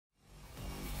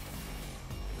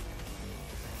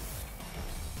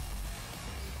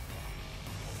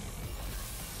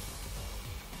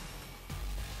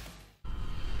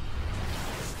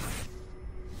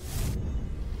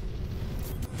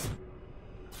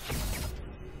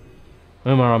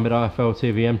UMAR AHMED IFL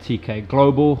TV MTK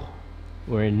Global.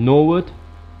 We're in Norwood.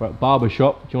 We're at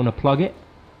Barbershop. Do you want to plug it?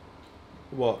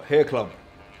 What? Hair Club.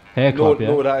 Hair Club, yeah.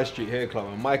 Norwood High Street Hair Club.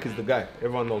 And Mike is the guy.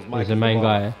 Everyone knows Mike. He's the main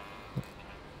guy. Yeah?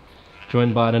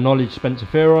 Joined by the knowledge Spencer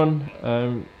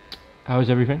Fearon. How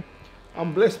is everything?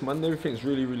 I'm blessed, man. Everything's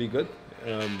really, really good.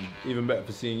 Even better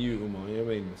for seeing you, Umar. You know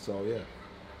what I mean? So yeah,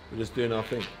 we're just doing our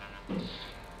thing.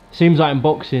 Seems like in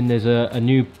boxing there's a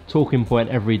new talking point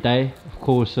every day. Of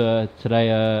course,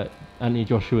 today Anthony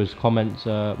Joshua's comments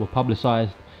were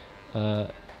publicised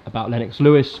about Lennox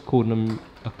Lewis, calling him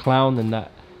a clown and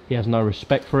that he has no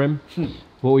respect for him.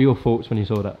 What were your thoughts when you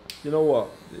saw that? You know what?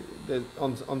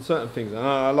 On certain things, and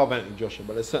I love Anthony Joshua,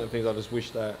 but there's certain things I just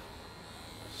wish that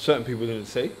certain people didn't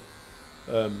say.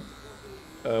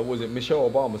 Was it Michelle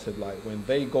Obama said, like, when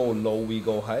they go low, we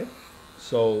go high.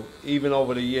 So even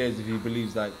over the years, if he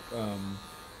believes that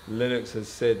Lennox has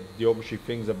said derogatory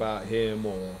things about him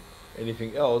or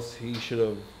anything else, he should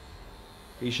have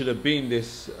been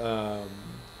this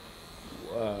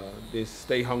this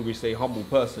stay hungry, stay humble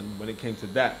person. When it came to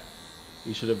that,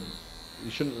 he shouldn't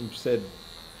have said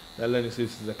that Lennox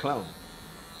is a clown.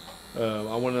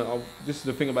 This is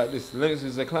the thing about this. Lennox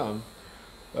is a clown.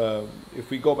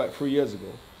 If we go back 3 years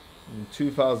ago, in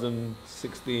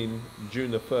 2016,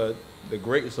 June the 3rd, the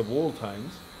greatest of all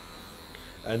times,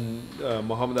 and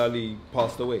Muhammad Ali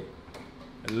passed away.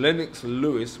 And Lennox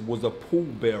Lewis was a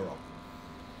pallbearer,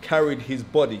 carried his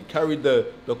body, carried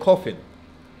the coffin.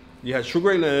 You had Sugar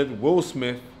Ray Leonard, Will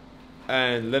Smith,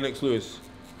 and Lennox Lewis,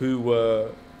 who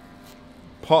were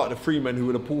part of the three men who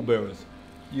were the pallbearers.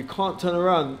 You can't turn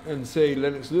around and say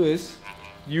Lennox Lewis.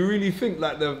 You really think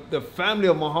like the family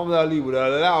of Muhammad Ali would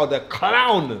allow the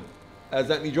clown, as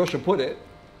Anthony Joshua put it,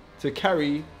 to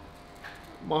carry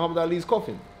Muhammad Ali's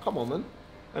coffin? Come on, man.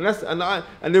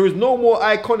 And there is no more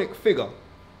iconic figure,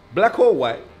 black or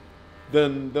white,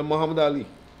 than Muhammad Ali,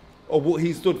 or what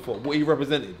he stood for, what he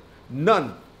represented.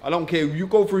 None. I don't care. You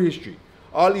go through history.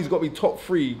 Ali's got to be top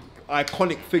 3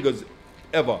 iconic figures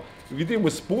ever. If you're dealing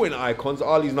with sporting icons,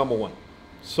 Ali's #1.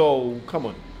 So come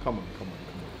on.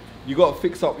 You got to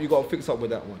fix up. You got to fix up with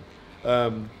that one.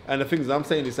 And the thing is, I'm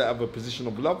saying this out of a position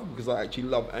of love because I actually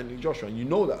love Anthony Joshua, and you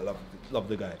know that I love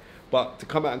the guy. But to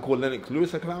come out and call Lennox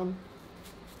Lewis a clown,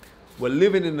 we're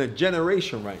living in a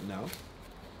generation right now,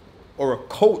 or a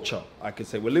culture, I could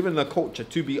say. We're living in a culture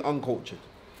to be uncultured.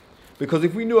 Because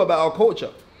if we knew about our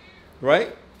culture,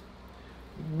 right,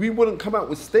 we wouldn't come out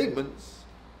with statements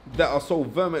that are so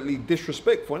vehemently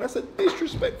disrespectful, and that's a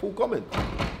disrespectful comment.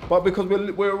 But because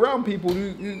we're around people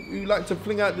who like to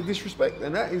fling out the disrespect,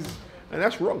 and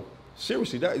that's wrong.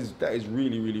 Seriously, that is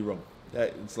really, really wrong.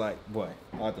 It's like, boy,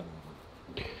 I don't know.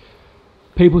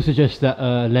 People suggest that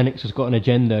Lennox has got an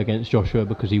agenda against Joshua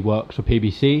because he works for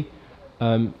PBC.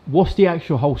 What's the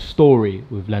actual whole story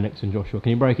with Lennox and Joshua?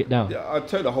 Can you break it down? Yeah, I'll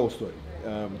tell you the whole story.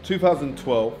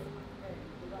 2012,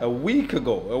 a week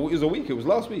ago, it was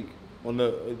last week, on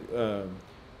the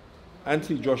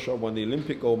Anthony Joshua won the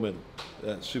Olympic gold medal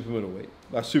at super middleweight,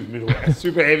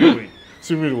 super heavyweight,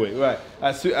 right?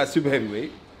 At super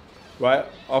heavyweight, right?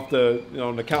 After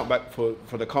on the count back for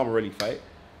the Carmarelli fight,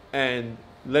 and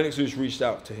Lennox Lewis reached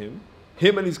out to him.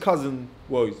 Him and his cousin,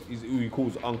 well, he's who he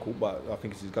calls uncle, but I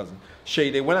think it's his cousin,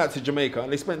 Shay. They went out to Jamaica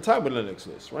and they spent time with Lennox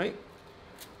Lewis, right?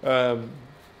 Don't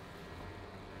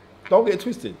get it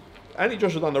twisted. Anthony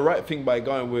Joshua done the right thing by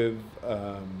going with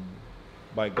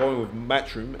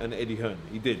Matchroom and Eddie Hearn.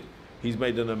 He did. He's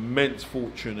made an immense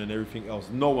fortune and everything else.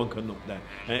 No one can knock that.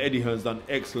 And Eddie Hearn's done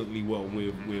excellently well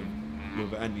with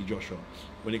Anthony Joshua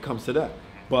when it comes to that.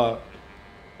 But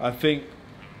I think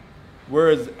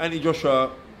whereas Anthony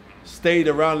Joshua stayed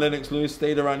around Lennox Lewis,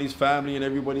 stayed around his family and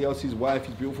everybody else, his wife,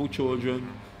 his beautiful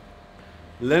children,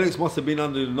 Lennox must have been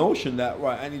under the notion that,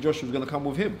 right, Anthony Joshua was going to come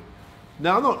with him.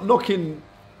 Now, I'm not knocking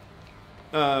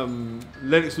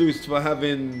Lennox Lewis for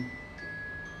having,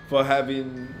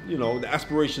 you know, the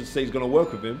aspirations to say he's going to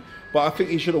work with him, but I think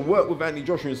he should have worked with Anthony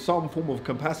Joshua in some form of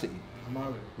capacity.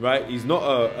 Right? He's not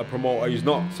a promoter. He's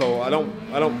not. So I don't.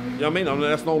 You know what I mean?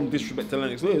 That's no disrespect to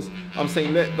Lennox Lewis. I'm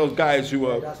saying let those guys who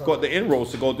got the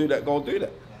inroads to go do that, go do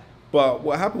that. But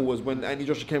what happened was when Anthony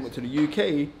Joshua came up to the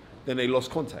UK, then they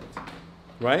lost contact.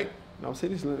 Right? Now I'm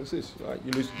saying this, Lennox Lewis. Right?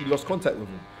 You lost contact with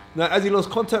him. Now, as he lost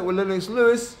contact with Lennox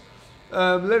Lewis,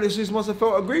 Lennox Lewis must have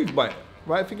felt aggrieved by it.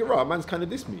 Right? Thinking, right, man's kind of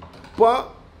dissed me. But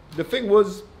the thing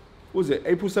was it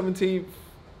April 17th,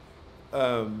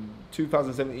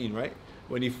 2017, right?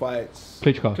 When he fights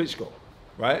Klitschko,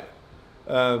 right?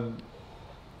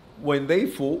 When they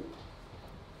fought,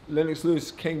 Lennox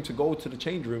Lewis came to go to the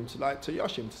change room to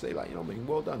yash him, to say, like, you know what I mean,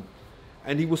 well done.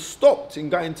 and he was stopped in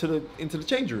going into the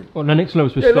changing room. Well, Lennox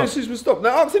Lewis was Yeah, stopped. Lennox Lewis was stopped. Now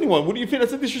ask anyone, what do you think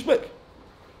that's a disrespect?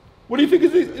 What do you think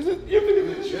is this? You think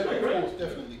it's a disrespect, right?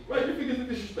 Definitely. Right, you think it's a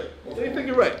disrespect. So you think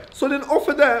you're right. So then off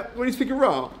of that, when he's thinking,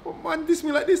 rah, well, man, diss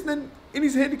me like this, then in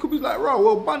his head he could be like, rah,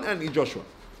 well, ban Anthony Joshua.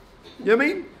 You know what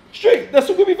I mean? Straight, that's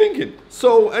what we'll be thinking.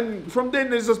 So, and from then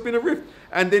there's just been a rift.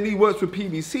 And then he works with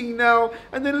PBC now,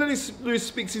 and then Lennox Lewis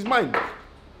speaks his mind.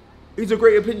 It's a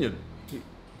great opinion.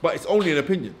 But it's only an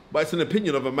opinion. But it's an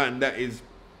opinion of a man that is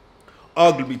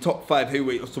arguably top 5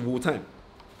 heavyweights of all time.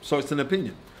 So it's an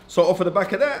opinion. So off of the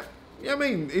back of that, you know what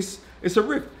I mean? It's a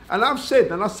rift. And I've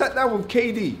said, and I sat down with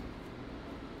KD,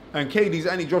 and KD's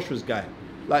Anthony Joshua's guy.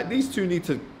 Like, these two need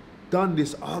to done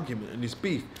this argument and this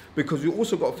beef, because we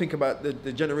also got to think about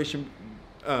the generation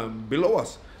below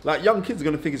us. Like, young kids are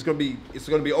going to think it's going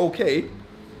to be okay.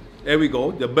 There we go,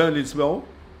 the burning smell,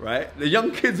 right? The young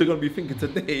kids are going to be thinking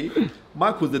today,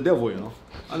 Michael's the devil, you know.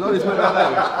 I know this man like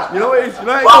that. You know what it goes.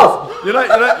 You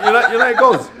know it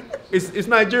goes. It's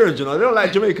Nigerians, you know. They don't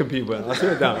like Jamaican people. I say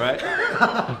it down, right?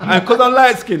 And because I'm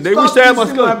light skinned, they wish they had my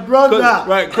skin.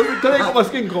 Right? Because they got my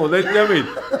skin cold. You know what I mean?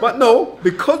 But no,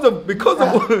 because of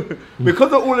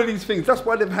all of these things, that's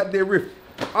why they've had their rift.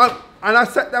 And I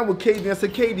sat down with KD and I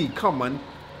said, KD, come man.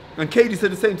 And KD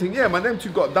said the same thing. Yeah, man, them two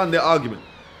got done their argument.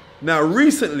 Now,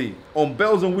 recently on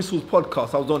Bells and Whistles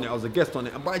podcast, I was on it. I was a guest on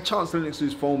it, and by chance, Lennox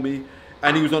Lewis phoned me,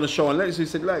 and he was on the show. And Lennox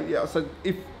Lewis said, like, yeah. I said,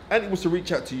 if Anthony was to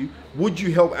reach out to you, would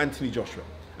you help Anthony Joshua?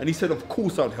 And he said, of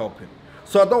course I'd help him.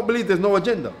 So I don't believe there's no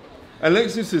agenda. And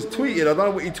Lennox Lewis has tweeted, I don't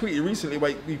know what he tweeted recently,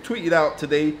 but he tweeted out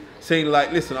today saying,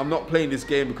 like, listen, I'm not playing this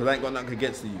game because I ain't got nothing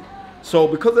against you. So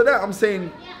because of that, I'm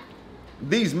saying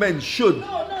these men should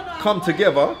come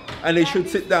together and they should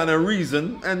sit down and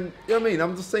reason. And you know what I mean?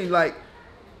 I'm just saying, like,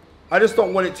 I just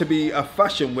don't want it to be a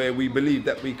fashion where we believe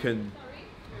that we can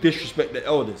disrespect the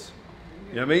elders.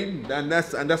 You know what I mean? And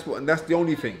that's the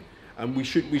only thing. And we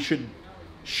should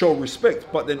show respect.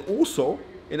 But then also,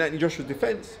 in Anthony Joshua's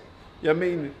defense, you know what I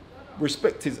mean,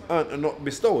 respect is earned and not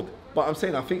bestowed. But I'm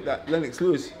saying I think that Lennox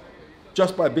Lewis,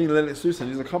 just by being Lennox Lewis and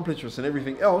his accomplishments and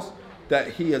everything else,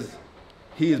 that he has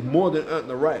more than earned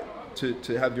the right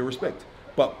to have your respect.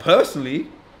 But personally,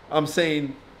 I'm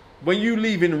saying when you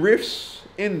leave in riffs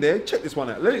in there, check this one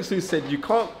out. Lennox Lewis said you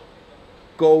can't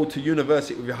go to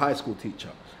university with your high school teacher.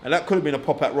 And that could have been a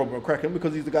pop at Robert McCracken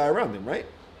because he's the guy around him, right?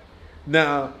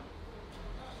 Now,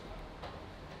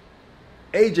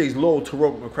 AJ's loyal to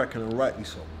Robert McCracken, and rightly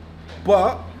so.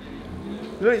 But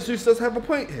Lennox Lewis does have a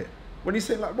point here. When he's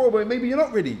saying, like, Robert, maybe you're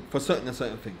not ready for certain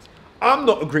things. I'm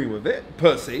not agreeing with it,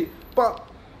 per se, but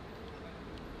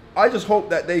I just hope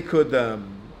that they could, you know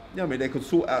what I mean, they could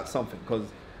sort out something. Because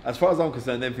as far as I'm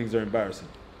concerned, them things are embarrassing.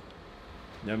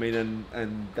 You know what I mean?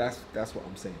 And that's what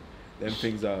I'm saying. Them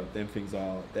things are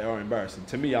embarrassing.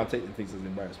 To me, I'll take them things as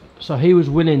embarrassment. So he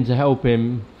was willing to help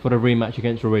him for the rematch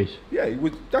against Ruiz? Yeah, he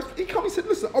would. He come and said,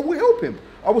 listen, I will help him.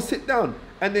 I will sit down.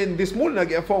 And then this morning I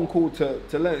get a phone call to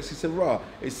Lennox. He said, rah,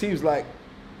 it seems like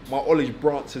my olive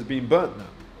branch has been burnt now.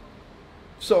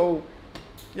 So,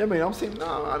 yeah, I mean, I'm saying,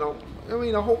 no, I don't. I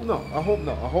mean, I hope not. I hope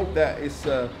not. I hope that it's.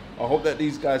 I hope that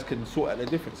these guys can sort out their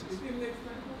differences.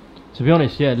 To be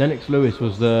honest, yeah, Lennox Lewis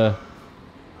was the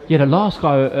last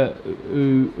guy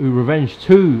who avenged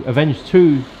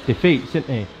two defeats,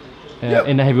 didn't he?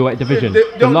 In the heavyweight division,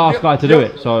 the last guy to do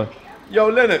it. So, yo,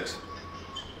 Lennox,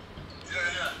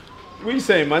 what you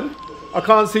saying, man? I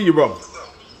can't see you, bro.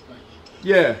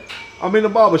 Yeah, I'm in the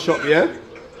barber shop. Yeah,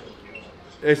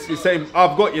 it's saying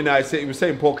I've got you now. It was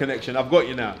saying poor connection. I've got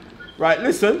you now. Right,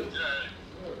 listen.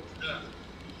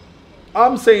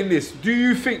 I'm saying this. Do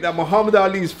you think that Muhammad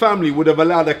Ali's family would have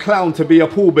allowed a clown to be a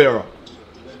pallbearer?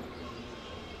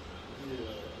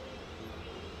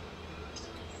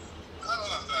 I don't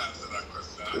have to answer that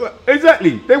question. Right,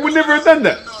 exactly. They would never have done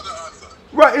that. I know the answer.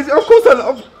 Right.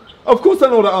 Of course I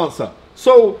know the answer.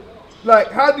 So,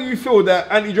 like, how do you feel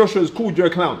that Anthony Joshua has called you a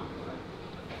clown?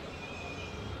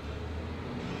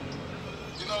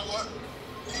 You know what?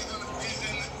 He's in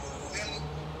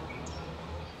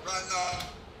right now.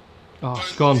 oh,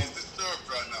 it's gone. He's disturbed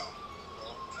right now,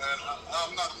 and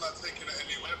I'm not taking it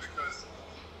anywhere because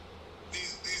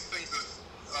these things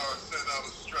are set out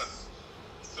of stress.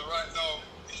 So right now,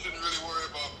 you shouldn't really worry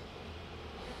about.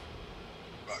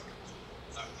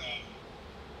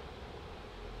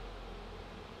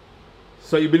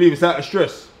 So you believe it's out of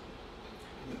stress?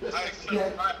 I accept his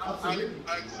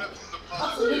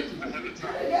apology ahead of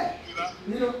time. See that?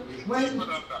 You know, when, I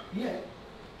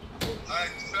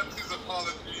accept his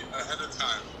apology ahead of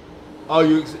time. Oh,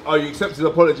 you accept his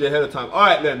apology ahead of time. All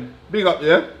right, then. Big up,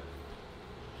 yeah?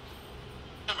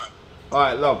 Yeah, man. All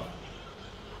right, love.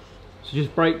 So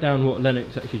just break down what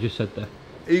Lennox actually just said there.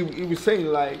 He was saying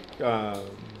like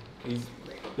he's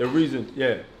the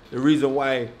reason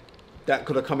why that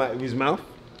could have come out of his mouth,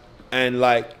 and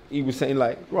like he was saying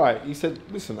like he said,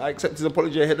 listen, I accept his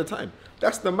apology ahead of time.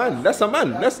 That's the man. That's a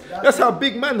man. That's how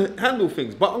big man handle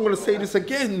things. But I'm gonna say this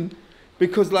again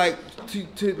because like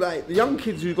to like the young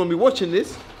kids who's gonna be watching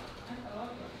this,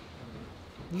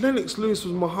 Lennox Lewis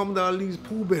was Muhammad Ali's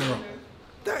pallbearer.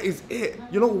 That is it.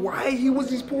 You know why he was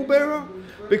his pallbearer?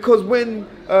 Because when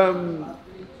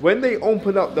they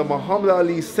opened up the Muhammad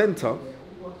Ali Center,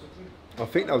 I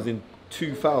think that was in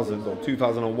 2000 or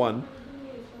 2001,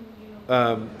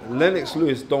 Lennox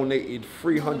Lewis donated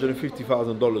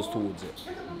 $350,000 towards it,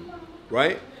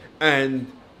 right?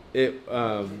 And it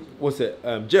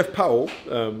Jeff Powell,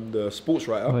 the sports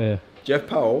writer, Jeff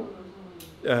Powell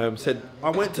said,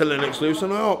 I went to Lennox Lewis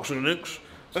and I asked Lennox,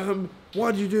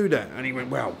 why did you do that? And he went,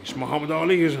 well, it's Muhammad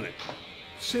Ali, isn't it?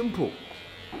 Simple.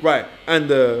 Right, and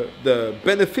the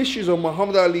beneficiaries of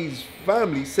Muhammad Ali's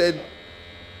family said,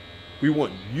 we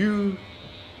want you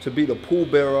to be the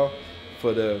pallbearer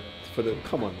for the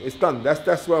come on, it's done.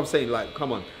 That's what I'm saying, like,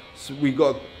 come on. So we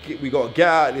got to get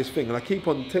out of this thing. And I keep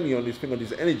on telling you on this thing, on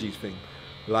this energies thing,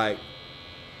 like,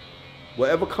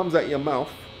 whatever comes out your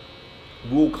mouth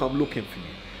will come looking for you.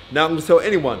 Now I'm gonna tell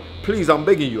anyone, please, I'm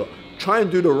begging you, try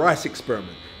and do the rice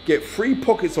experiment. Get 3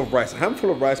 pockets of rice, a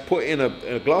handful of rice, put it in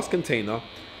a glass container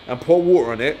and pour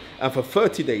water on it, and for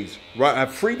 30 days,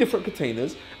 have 3 different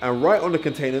containers, and write on the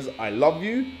containers, I love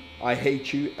you, I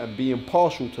hate you, and be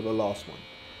impartial to the last one.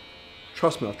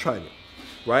 Trust me, I've tried it,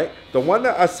 right? The one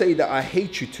that I say that I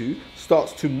hate you to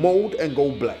starts to mold and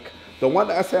go black. The one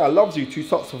that I say I love you to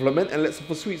starts to ferment and lets off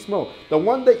a sweet smell. The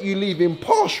one that you leave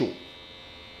impartial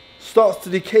starts to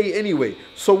decay anyway.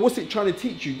 So what's it trying to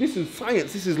teach you? This is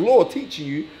science, this is law teaching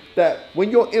you that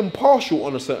when you're impartial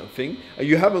on a certain thing and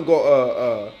you haven't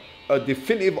got a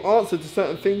definitive answer to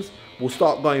certain things, will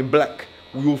start going black.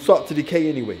 We will start to decay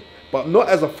anyway. But not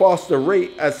as a faster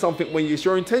rate as something when it's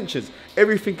your intentions.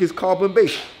 Everything is carbon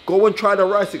based. Go and try the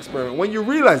rice experiment. When you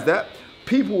realize that,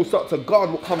 people will start to guard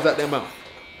what comes out their mouth.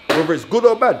 Whether it's good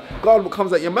or bad, guard what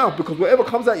comes out your mouth, because whatever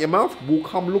comes out your mouth will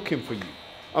come looking for you.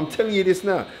 I'm telling you this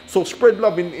now. So spread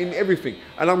love in everything.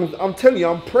 And I'm telling you,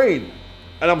 I'm praying.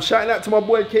 And I'm shouting out to my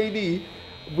boy KD.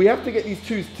 We have to get these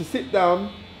two to sit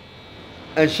down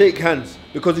and shake hands,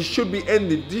 because it should be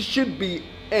ended. This should be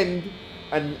and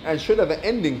should have an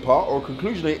ending part or a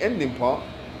conclusionary ending part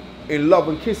in love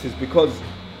and kisses, because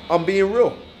I'm being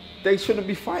real. They shouldn't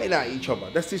be fighting at each other.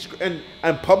 That's this,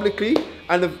 and publicly,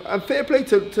 and fair play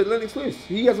to Lennox Lewis.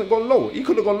 He hasn't gone low. He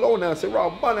could have gone low now and said,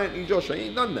 right, bun Anthony Joshua. He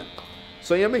ain't done that.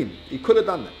 So you know what I mean? He could have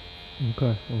done that.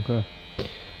 Okay.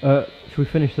 Should we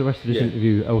finish the rest of this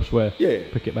interview elsewhere? Yeah.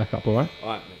 Pick it back up, all right? All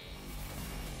right, mate.